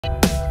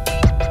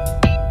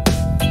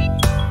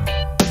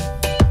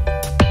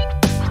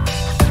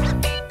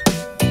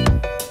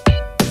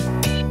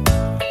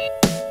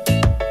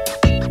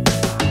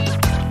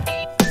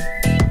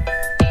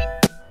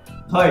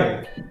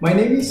Hi, my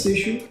name is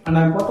Seshu and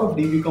I am part of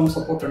DVCOM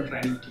support and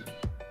training team.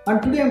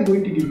 And today I am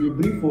going to give you a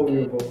brief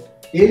overview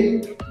about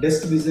Yealink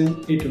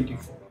DeskVision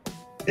A24.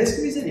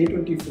 DeskVision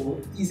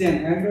A24 is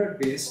an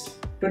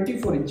Android-based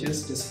 24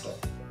 inches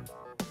desktop.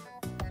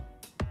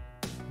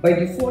 By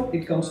default,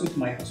 it comes with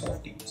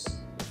Microsoft Teams.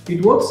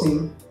 It works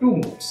in two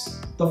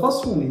modes. The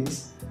first one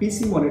is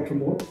PC monitor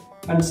mode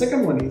and the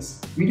second one is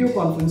video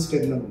conference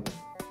terminal mode.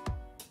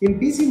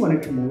 In PC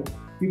monitor mode,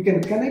 you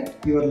can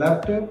connect your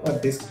laptop or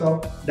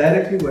desktop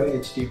directly via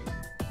HDMI.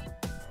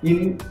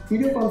 In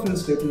video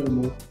conference terminal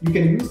mode, you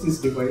can use this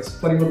device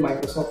for your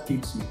Microsoft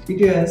Teams meeting.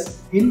 It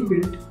has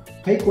inbuilt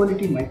high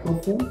quality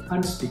microphone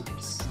and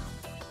speakers.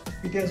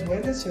 It has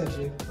wireless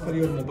charger for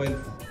your mobile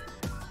phone.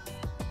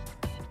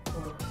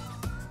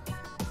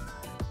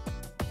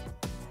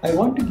 I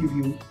want to give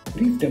you a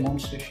brief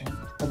demonstration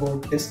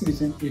about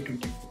DeskVision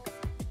A24.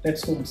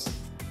 Let's go see.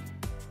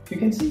 You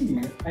can see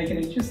here, I can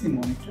adjust the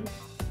monitor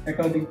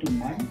according to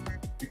my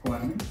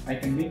requirement. I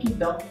can make it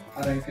down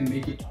or I can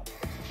make it up.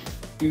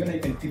 Even I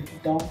can tilt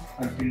it down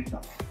or tilt it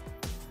up.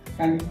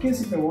 And in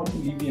case if I want to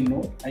leave a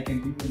note, I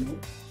can leave a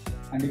note.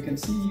 And you can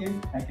see here,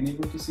 I can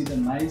able to see the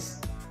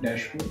nice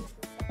dashboard.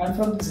 And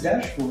from this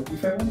dashboard,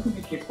 if I want to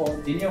make a call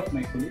any of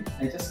my colleagues,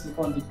 I just click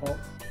on the call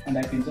and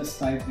I can just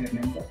type their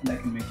number and I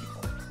can make a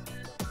call.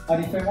 Or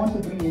if I want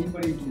to bring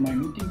anybody into my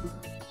meeting,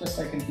 just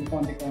I can click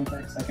on the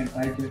contacts, I can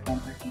type their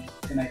contact number,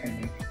 then I can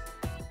make it.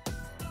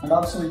 And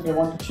also if I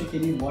want to check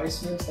any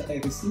voicemails that I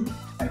receive,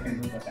 I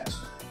can do that as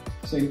well.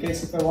 So in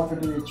case if I want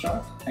to do a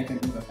chart, I can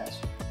do that as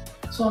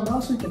well. So and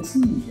also you can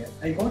see here,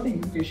 I got an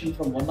invitation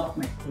from one of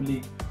my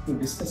colleagues to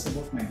discuss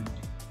about my meeting.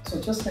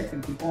 So just I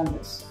can click on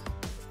this.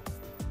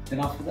 Then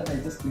after that I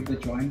just click the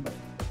join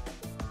button.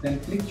 Then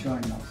click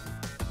join now.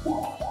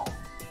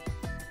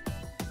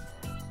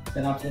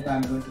 Then after that I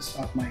am going to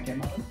start my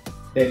camera.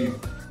 There you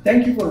go.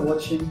 Thank you for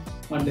watching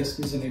on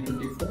DeskVision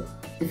A24.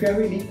 If you have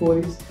any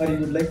queries or you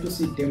would like to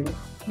see demo,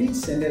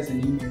 please send us an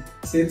email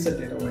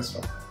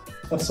sales@datavoice.com.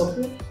 For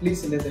support,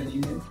 please send us an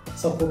email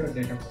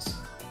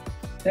support@datavoice.com.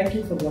 Thank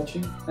you for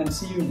watching and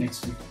see you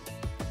next week.